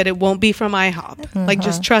pancake, but it won't be from IHOP. Like,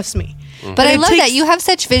 just trust me. But I it love takes- that you have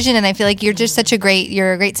such vision, and I feel like you're just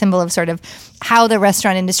you're a great symbol of sort of how the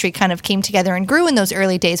restaurant industry kind of came together and grew in those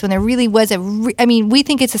early days when there really was I mean, we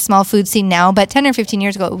think it's a small food scene now, but 10 or 15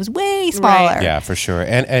 years ago it was way smaller. Yeah, for sure.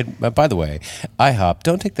 And by the way, IHOP,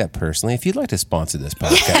 don't take that personally. If you'd like to sponsor this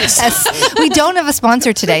podcast, Yes. We don't have a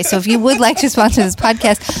sponsor today, so if you would like to sponsor this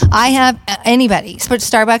podcast, I have anybody.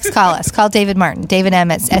 Starbucks, call us. Call David Martin, David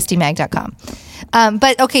M at sdmag.com.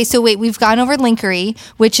 But okay, so wait, we've gone over Linkery,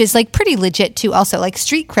 which is like pretty legit too. Also, like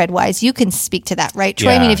street cred wise, you can speak to that, right,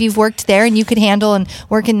 Troy? I mean, Yeah. if you've worked there and you could handle and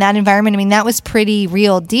work in that environment, I mean, that was pretty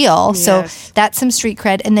real deal. So Yes. that's some street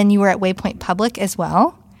cred. And then you were at Waypoint Public as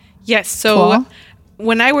well. Yes. So Cool.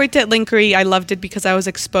 when I worked at Linkery, I loved it because I was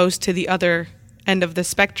exposed to the other end of the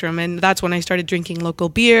spectrum, and that's when I started drinking local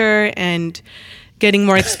beer and getting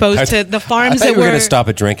more exposed to the I farms thought you that were were. going to stop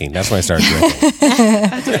at drinking. That's when I started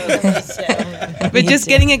drinking. But just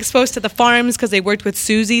getting exposed to the farms because they worked with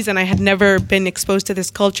Susie's, and I had never been exposed to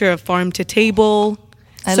this culture of farm to table.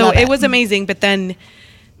 I So love it it. was amazing. But then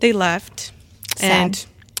they left, and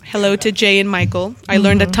hello to Jay and Michael. I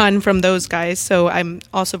learned a ton from those guys, so I'm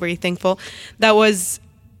also very thankful. That was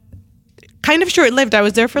kind of short-lived. I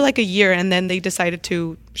was there for like a year, and then they decided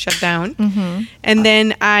to shut down. And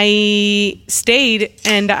then I stayed,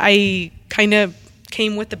 and I kind of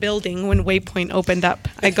came with the building when Waypoint opened up.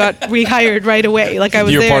 I got rehired right away. Like I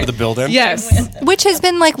was You're there. part of the building? Yes. Which has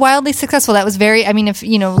been like wildly successful. That was very, I mean, if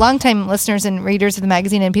longtime listeners and readers of the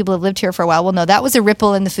magazine and people who have lived here for a while will know that was a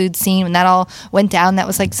ripple in the food scene when that all went down. That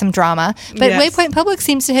was like some drama. But Yes. Waypoint Public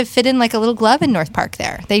seems to have fit in like a little glove in North Park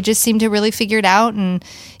there. They just seem to really figure it out. And,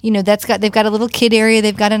 they've got a little kid area.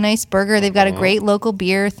 They've got a nice burger. They've got a great local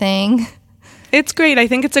beer thing. It's great. I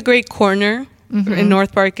think it's a great corner in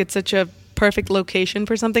North Park. It's such a perfect location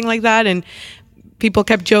for something like that. And people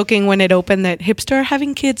kept joking when it opened that hipster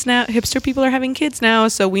people are having kids now,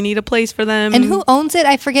 so we need a place for them. And who owns it?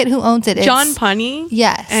 I forget who owns it. John Punny.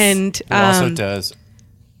 Yes. And Who also does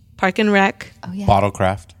Park and Rec. Oh, yeah.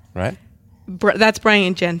 Bottlecraft, right? That's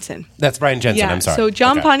Brian Jensen. That's Brian Jensen. Yeah. I'm sorry. So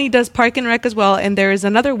John Okay. Punny does Park and Rec as well, and there is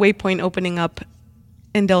another Waypoint opening up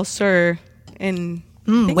in Del Sur in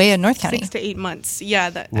way in North County. 6 to 8 months. Yeah,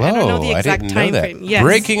 Whoa, I don't know the exact didn't know time that. frame. Yes.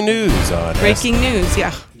 Breaking news on Breaking news,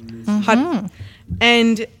 yeah. Hot.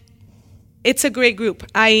 And it's a great group.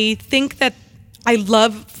 I think that I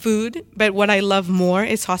love food, but what I love more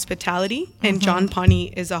is hospitality. And John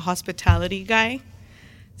Pawnee is a hospitality guy.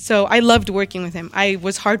 So I loved working with him. I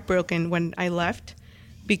was heartbroken when I left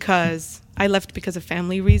because of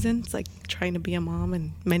family reasons, like trying to be a mom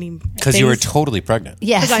and many Because you were totally pregnant.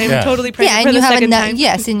 Yes. Because I am Yeah. totally pregnant and for you the have second time.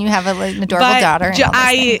 yes, and you have an adorable But daughter. And all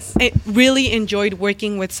those things. I really enjoyed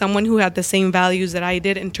working with someone who had the same values that I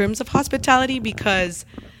did in terms of hospitality because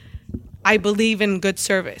I believe in good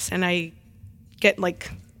service, and I get like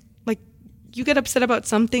you get upset about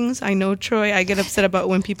some things. I know, Troy. I get upset about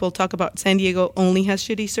when people talk about San Diego only has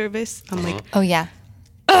shitty service. I'm like, Oh yeah.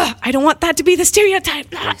 I don't want that to be the stereotype.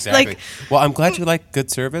 Exactly. Like, Well, I'm glad you like good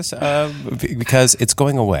service because it's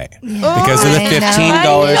going away. Because of the I know.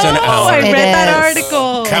 $15 an I hour. read It that is.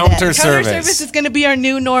 article. Counter service. service is going to be our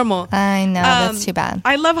new normal. I know, that's too bad.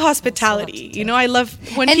 I love hospitality. I love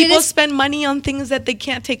when And it people is- spend money on things that they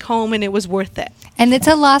can't take home, and it was worth it. And it's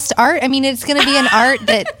a lost art. I mean, it's going to be an art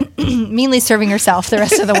that mainly serving yourself the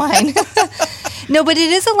rest of the wine. No, but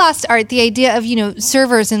it is a lost art. The idea of,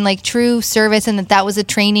 servers and like true service, and that was a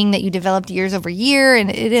training that you developed years over year.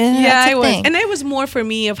 And Yeah, I I was. And it was more for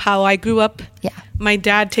me of how I grew up. Yeah. My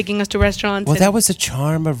dad taking us to restaurants. Well, and- that was the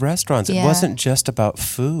charm of restaurants. It Yeah. wasn't just about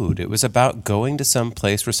food. It was about going to some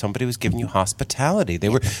place where somebody was giving you hospitality. They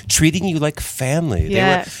were treating you like family.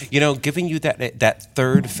 Yes. They were, giving you that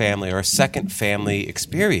third family or a second family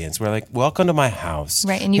experience. Where like, welcome to my house.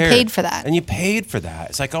 Right, and you paid for that. And you paid for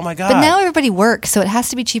that. It's like, oh my God. But now everybody works, so it has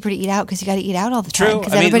to be cheaper to eat out because you got to eat out all the time. True.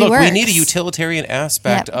 Because I mean, everybody look, works. we need a utilitarian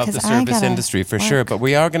aspect Yeah, of the because I service gotta industry for work. sure, but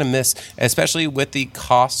we are going to miss, especially with the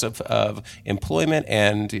cost of employment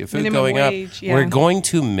and food Minimum going wage, up. yeah. We're going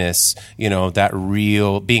to miss, that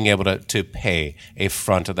real being able to pay a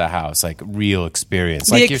front of the house, like real experience,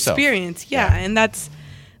 the like yourself. experience, yeah. And that's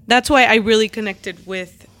why I really connected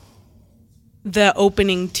with the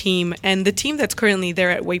opening team, and the team that's currently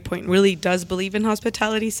there at Waypoint really does believe in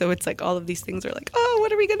hospitality. So it's like all of these things are like, oh,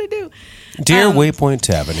 what are we gonna do? Dear Waypoint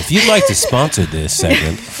Tavern, if you'd like to sponsor this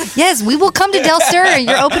segment, Yes, we will come to Del Sur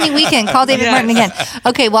your opening weekend. Call David Yes. Martin again.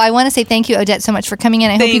 Okay, well, I want to say thank you, Odette, so much for coming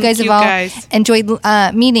in. I hope you Thank guys have you, all guys. enjoyed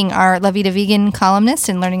meeting our La Vida Vegan columnist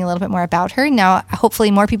and learning a little bit more about her. Now,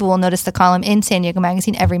 hopefully, more people will notice the column in San Diego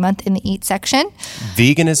Magazine every month in the Eat section.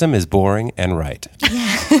 veganism is boring and right.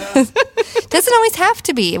 Doesn't always have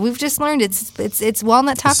to be. We've just learned it's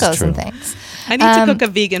walnut This is tacos and true. things. I need to cook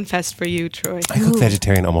a vegan fest for you, Troy. I cook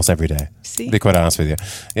vegetarian almost every day. See? To be quite honest with you.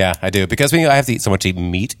 Yeah, I do. Because I have to eat so much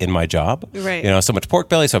meat in my job. Right. So much pork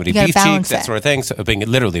belly, so many gotta beef cheeks, balance that it. sort of thing. So being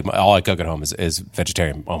literally all I cook at home is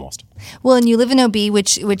vegetarian almost. Well, and you live in OB,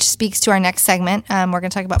 which speaks to our next segment. We're going to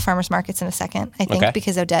talk about farmers markets in a second, I think, Okay.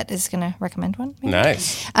 because Odette is going to recommend one. maybe.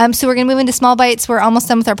 Nice. So we're going to move into small bites. We're almost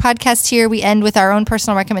done with our podcast here. We end with our own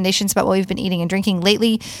personal recommendations about what we've been eating and drinking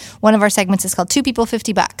lately. One of our segments is called Two People,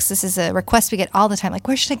 $50. This is a request we get all the time. Like,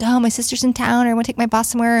 where should I go? My sister's in town, or I want to take my boss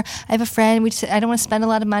somewhere. I have a friend. I don't want to spend a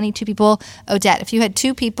lot of money. Two people. Odette, if you had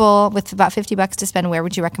two people with about $50 to spend, where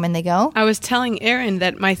would you recommend they go? I was telling Aaron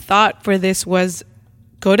that my thought for this was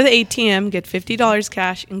go to the ATM, get $50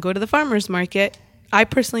 cash, and go to the farmer's market. I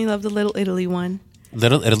personally love the Little Italy one.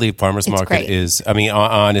 Little Italy Farmers It's Market great. is,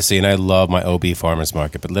 honestly, and I love my OB Farmers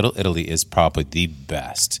Market, but Little Italy is probably the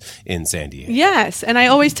best in San Diego. Yes, and I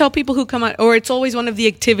always tell people who come out, or it's always one of the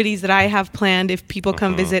activities that I have planned if people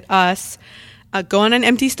come visit us. go on an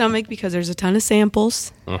empty stomach because there's a ton of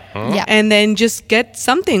samples. Yeah. And then just get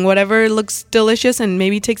something, whatever looks delicious, and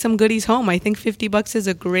maybe take some goodies home. I think $50 is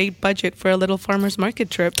a great budget for a little farmer's market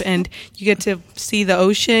trip, and you get to see the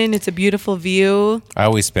ocean. It's a beautiful view. I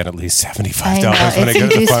always spend at least $75 I know. when I If go you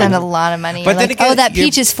to do the spend a farm. lot of money, But you're then like, again, oh, that you're-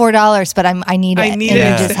 peach is $4, but I need it. I need and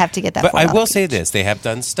it. you just have to get that But I $4 will say peach. this: they have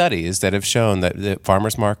done studies that have shown that the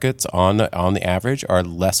farmers markets on the average are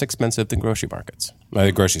less expensive than grocery markets,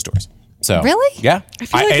 grocery stores. So Really? yeah. I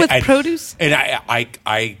feel like with produce- and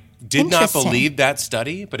I did not Interesting. believe that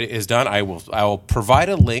study, but it is done. I will provide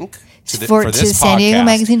a link to this to San Diego podcast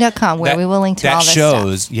Magazine.com, where we will link to that all this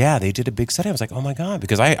shows, stuff. yeah, they did a big study. I was like, oh my God,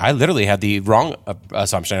 because I literally had the wrong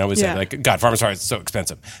assumption. I always Yeah. said, like, God, farmers markets are so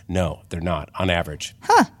expensive. No, they're not on average.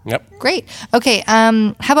 Huh. Yep. Great. Okay.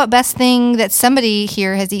 How about best thing that somebody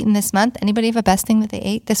here has eaten this month? Anybody have a best thing that they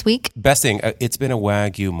ate this week? Best thing, it's been a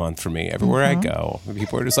Wagyu month for me. Everywhere I go,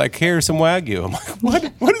 people are just like, here's some Wagyu. I'm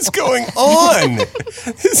like, what is going on?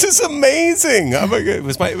 This is amazing. Oh my God.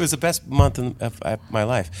 It was the best month of my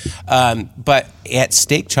life. But at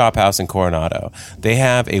Steak Chop House in Coronado, they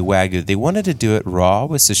have a Wagyu. They wanted to do it raw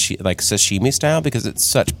with sashimi style because it's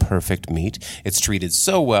such perfect meat. It's treated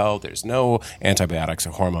so well. There's no antibiotics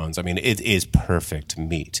or hormones. I mean, it is perfect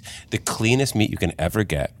meat. The cleanest meat you can ever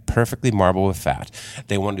get, perfectly marbled with fat.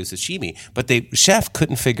 They wanted to do sashimi, but the chef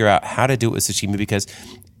couldn't figure out how to do it with sashimi because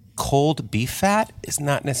cold beef fat is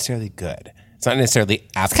not necessarily good. It's not necessarily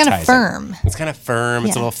appetizing. kind of firm. It's kind of firm.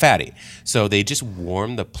 It's a Yeah. little fatty. So they just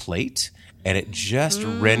warm the plate, and it just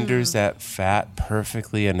renders that fat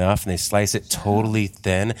perfectly enough. And they slice it totally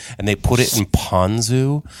thin, and they put it in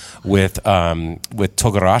ponzu with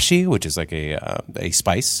togarashi, which is like a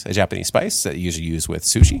spice, a Japanese spice that you usually use with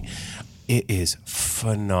sushi. It is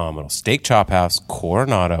phenomenal. Steak Chop House,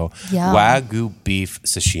 Coronado, Yum. Wagyu beef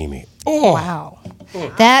sashimi. Oh, Wow.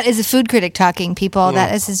 That is a food critic talking, people.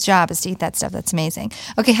 That is his job, is to eat that stuff. That's amazing.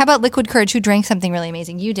 Okay, how about Liquid Courage? Who drank something really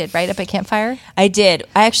amazing? You did, right? Up at Campfire? I did.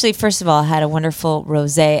 I actually, first of all, had a wonderful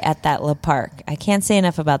rosé at that Le Parc. I can't say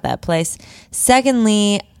enough about that place.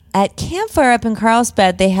 Secondly, at Campfire up in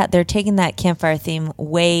Carlsbad, they're taking that campfire theme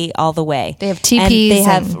way all the way. They have And teepees they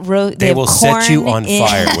have and- they have will set you corn on in-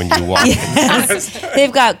 fire when you walk in. Yes.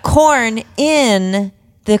 They've got corn in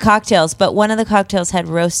the cocktails, but one of the cocktails had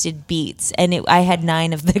roasted beets, and I had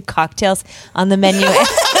 9 of the cocktails on the menu. Well,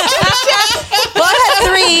 I had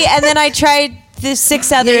 3, and then I tried the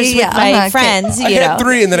 6 others Yeah, with my okay. friends. I You know. had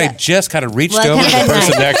 3, and then I just kind of reached Well, over I to had the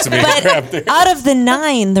person 9. next to me. and grabbed But it. out of the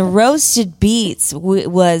 9, the roasted beets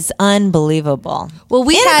was unbelievable. Well,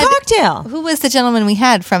 we in had a cocktail. Who was the gentleman we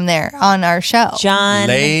had from there on our show? John.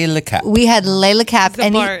 Layla Cap. We had Layla Cap,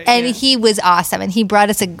 and Zabart, yeah. he was awesome. And he brought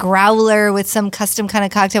us a growler with some custom kind of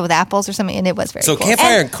cocktail with apples or something, and it was very So cool.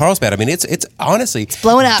 Campfire in Carlsbad. I mean, it's honestly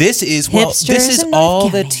blowing up. This is Hipsters this is in North all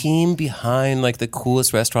the County. team behind like the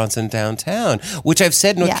coolest restaurants in downtown, which I've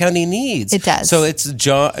said North Yeah. County needs. It does. So it's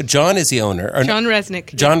John is the owner. Or John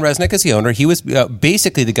Resnick. John Resnick is the owner. He was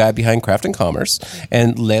basically the guy behind Craft and Commerce,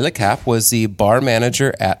 and Layla Cap was the bar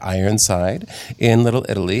manager at Ironside in Little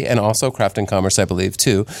Italy, and also Craft and Commerce, I believe,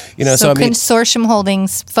 too. You know, so I mean. Consortium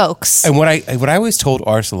Holdings folks. And what I always told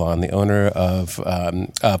Arsalan, the owner of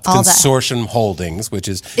Consortium Holdings, which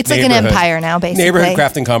is It's like an empire now, basically. Neighborhood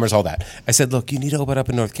Craft and Commerce, all that. I said, look, you need to open up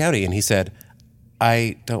in North County, and he said,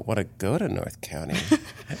 I don't want to go to North County.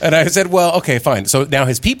 And I said, well, okay, fine. So now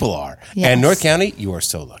his people are. Yes. And North County, you are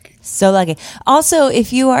so lucky. So lucky. Also,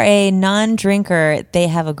 if you are a non-drinker, they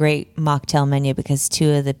have a great mocktail menu because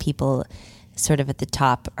 2 of the people sort of at the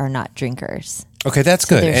top are not drinkers. Okay, that's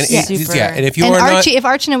good. they're And super- and if you And are Archie, if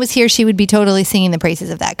Archana was here, she would be totally singing the praises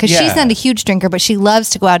of that because she's Yeah. not a huge drinker, but she loves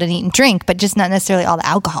to go out and eat and drink, but just not necessarily all the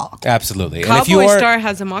alcohol. absolutely. And if you Cowboy are, Star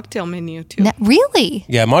has a mocktail menu too. Really?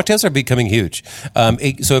 yeah, mocktails are becoming huge.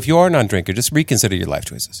 So if you are a non-drinker, just reconsider your life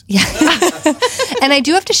choices. And I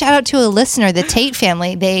do have to shout out to a listener, the Tate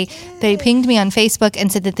family. They pinged me on Facebook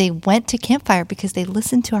and said that they went to Campfire because they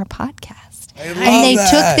listened to our podcast. And they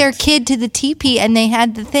took their kid to the teepee and they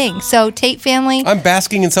had the thing. So Tate family, I'm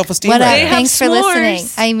basking in self-esteem whatever. right They now. have Thanks for s'mores. listening.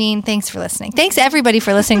 I mean, thanks for listening. Thanks everybody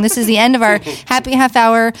for listening. This is the end of our happy half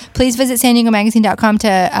hour. Please visit SanDiegoMagazine.com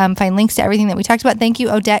to find links to everything that we talked about. Thank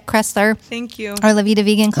you, Odette Kressler, Thank you. our La Vida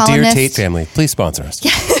Vegan Dear columnist. Tate family, please sponsor us.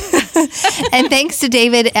 And thanks to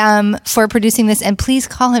David for producing this. And please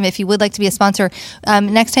call him if you would like to be a sponsor.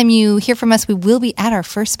 Next time you hear from us, we will be at our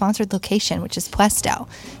first sponsored location, which is Puesto.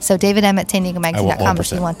 So David M at SanDiegoMagazine.com if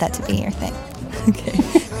 1%. you want that to be your thing. Okay.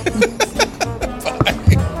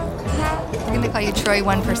 We're going to call you Troy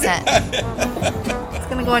 1%. It's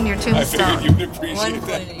going to go on your tombstone. would appreciate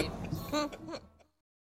that.